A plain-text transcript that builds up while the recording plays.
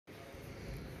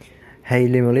Hey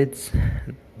Limolids,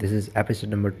 this is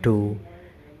episode number 2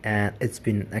 and it's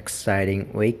been an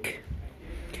exciting week.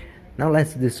 Now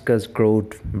let's discuss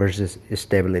growth versus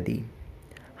stability.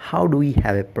 How do we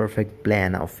have a perfect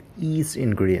plan of each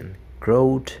ingredient,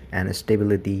 growth and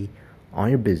stability on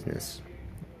your business?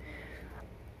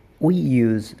 We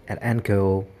use at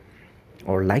Anko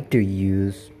or like to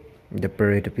use the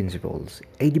Pareto principles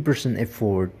 80%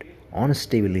 effort on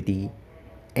stability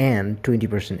and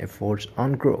 20% efforts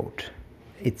on growth.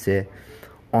 It's a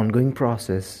ongoing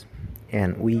process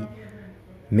and we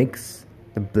mix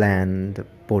the blend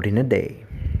both in a day.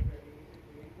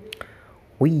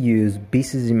 We use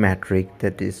BCG metric,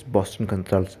 that is Boston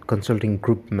Consulting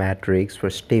Group metrics,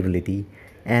 for stability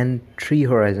and Three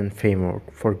Horizon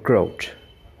framework for growth.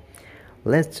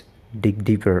 Let's dig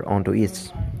deeper onto each.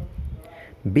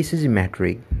 BCG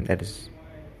metric, that is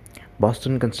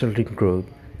Boston Consulting Group,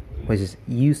 which is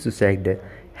used to check the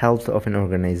health of an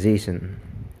organization.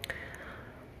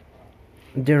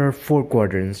 There are 4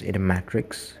 quadrants in a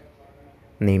matrix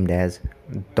named as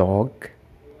dog,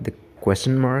 the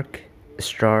question mark,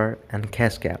 star and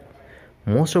cash cow.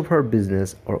 Most of our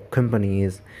business or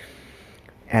companies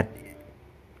at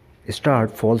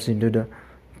start falls into the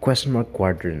question mark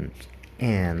quadrant,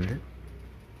 and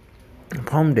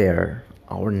from there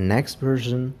our next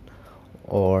version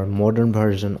or modern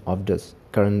version of this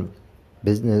current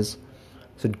business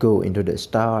should go into the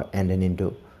star and then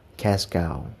into cash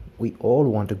cow. We all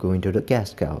want to go into the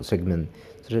cash cow segment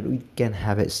so that we can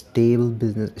have a stable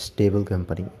business, stable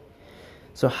company.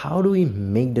 So how do we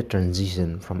make the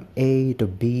transition from A to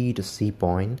B to C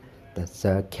point? That's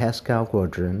a cash cow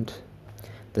quadrant.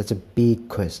 That's a big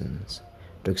question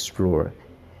to explore,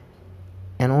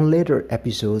 and on later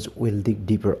episodes we'll dig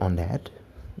deeper on that.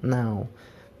 Now,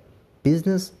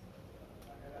 business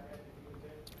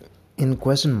in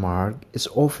question mark is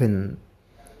often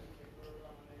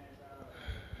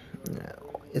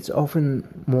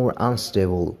more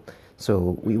unstable,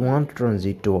 so we want to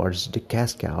transit towards the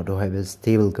cash cow to have a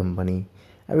stable company.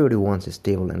 Everybody wants a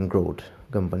stable and growth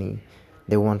company.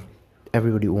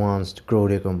 Everybody wants to grow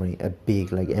their company a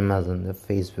big, like Amazon, the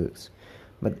Facebooks.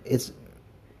 But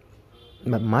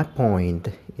my point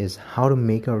is how to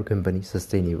make our company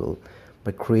sustainable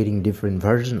by creating different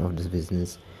versions of this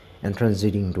business and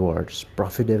transiting towards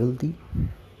profitability.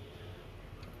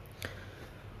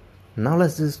 Now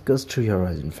let's discuss Three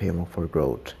Horizon framework for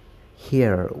growth.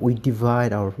 Here we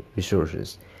divide our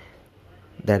resources,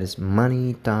 that is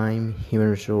money, time, human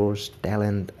resource,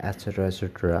 talent,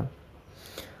 etc.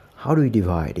 How do we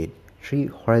divide it? Three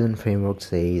Horizon framework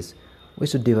says we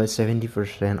should divide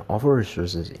 70% of our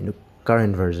resources into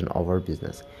current version of our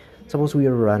business. Suppose we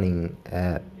are running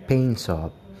a paint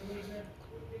shop,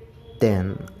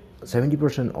 then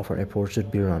 70% of our efforts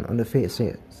should be run on the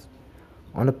sales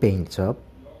on the paint shop,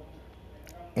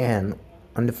 and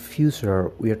on the future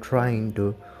we are trying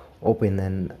to open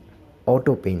an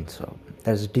auto paint shop.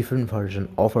 That's a different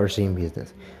version of our same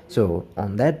business. So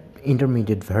on that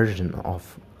intermediate version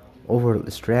of overall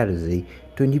strategy,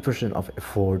 20% of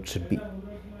effort should be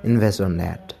invest on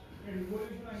that.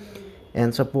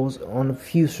 And suppose on the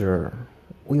future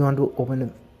we want to open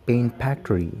a paint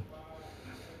factory,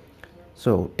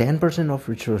 so 10% of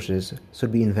resources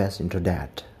should be invested into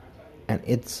that, and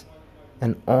it's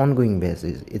an ongoing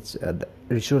basis. The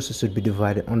resources should be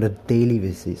divided on the daily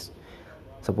basis.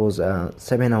 Suppose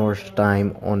 7 hours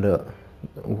time on the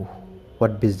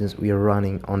what business we are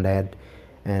running on that,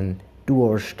 and 2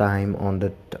 hours time on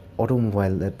the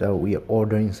automobile that we are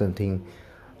ordering something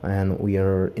and we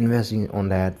are investing on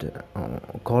that,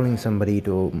 calling somebody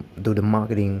to do the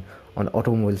marketing on the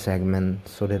automobile segment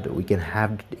so that we can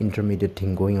have the intermediate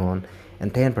thing going on,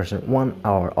 and 10%, 1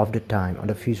 hour of the time on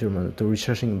the future month to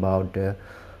researching about the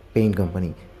paint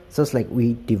company. So it's like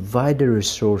we divide the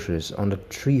resources on the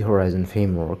Three Horizon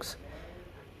frameworks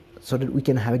so that we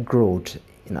can have a growth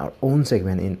in our own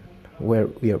segment in where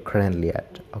we are currently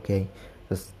at. Okay,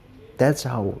 that's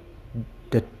how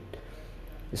the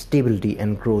stability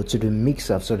and growth should be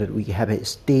mixed up so that we have a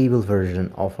stable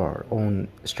version of our own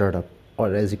startup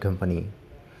or as a company,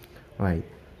 right?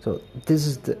 So this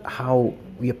is how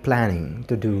we are planning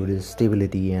to do this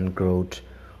stability and growth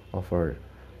of our,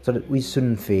 so that we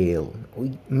shouldn't fail.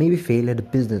 We maybe fail at a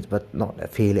business but not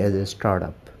fail as a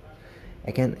startup.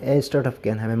 A startup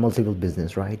can have a multiple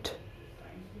business, right?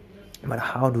 But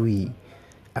how do we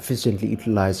efficiently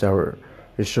utilize our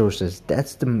resources?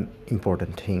 That's the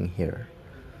important thing here.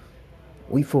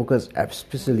 We focus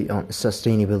especially on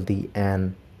sustainability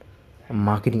and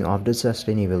marketing of the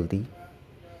sustainability.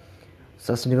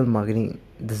 Sustainable marketing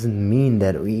doesn't mean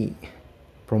that we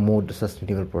promote the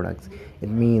sustainable products. It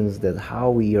means that how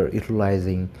we are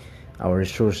utilizing our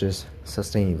resources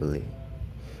sustainably.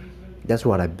 That's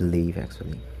what I believe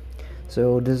actually.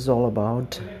 So this is all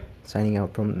about signing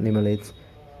out from Limelids.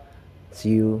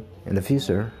 See you in the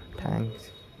future.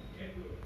 Thanks.